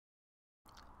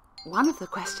One of the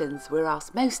questions we're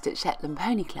asked most at Shetland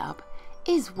Pony Club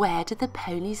is, where do the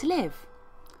ponies live?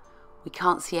 We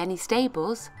can't see any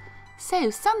stables, so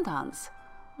Sundance,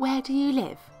 where do you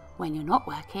live when you're not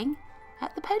working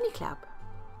at the Pony Club?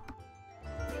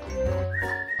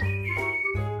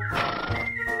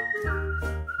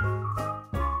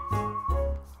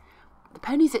 The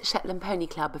ponies at Shetland Pony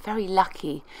Club are very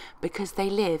lucky because they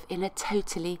live in a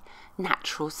totally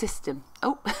natural system.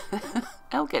 Oh,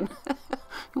 Elgin,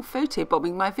 you're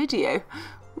photobombing my video.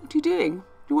 What are you doing? Do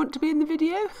you want to be in the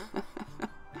video?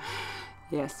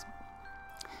 Yes.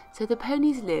 So the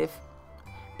ponies live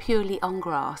purely on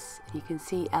grass. You can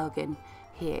see Elgin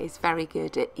here is very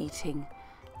good at eating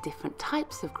different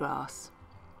types of grass.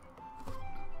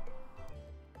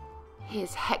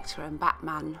 Here's Hector and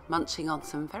Batman munching on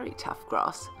some very tough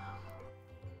grass.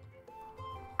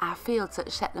 Our fields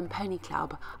at Shetland Pony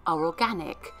Club are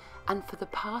organic, and for the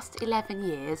past 11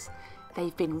 years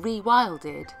they've been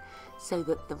rewilded so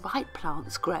that the right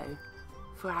plants grow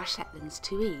for our Shetlands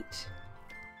to eat.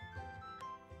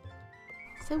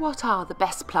 So what are the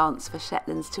best plants for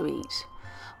Shetlands to eat?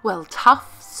 Well,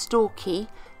 tough, stalky,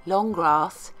 long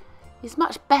grass is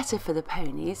much better for the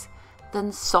ponies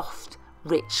than soft,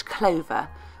 rich clover,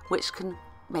 which can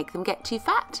make them get too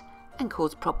fat and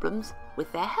cause problems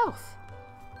with their health.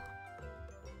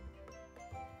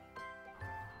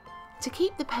 To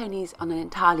keep the ponies on an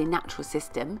entirely natural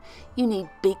system, you need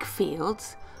big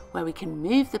fields where we can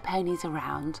move the ponies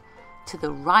around to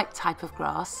the right type of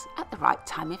grass at the right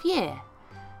time of year.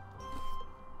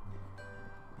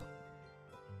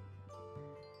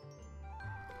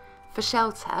 For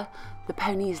shelter, the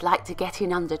ponies like to get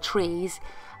in under trees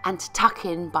and to tuck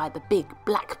in by the big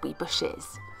blackberry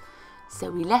bushes. So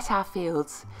we let our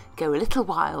fields go a little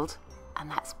wild,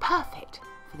 and that's perfect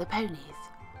for the ponies.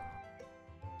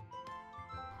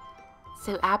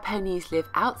 So our ponies live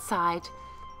outside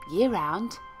year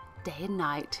round, day and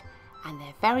night, and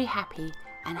they're very happy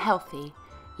and healthy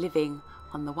living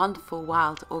on the wonderful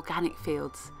wild organic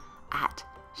fields at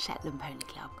Shetland Pony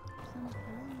Club.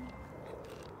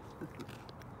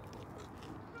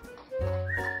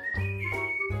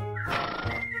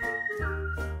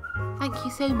 Thank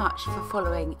you so much for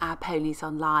following our ponies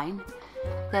online.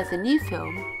 There's a new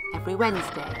film every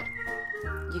Wednesday.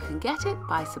 You can get it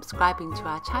by subscribing to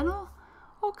our channel,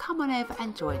 or come on over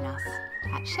and join us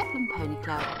at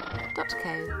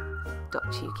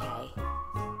shetlandponyclub.co.uk.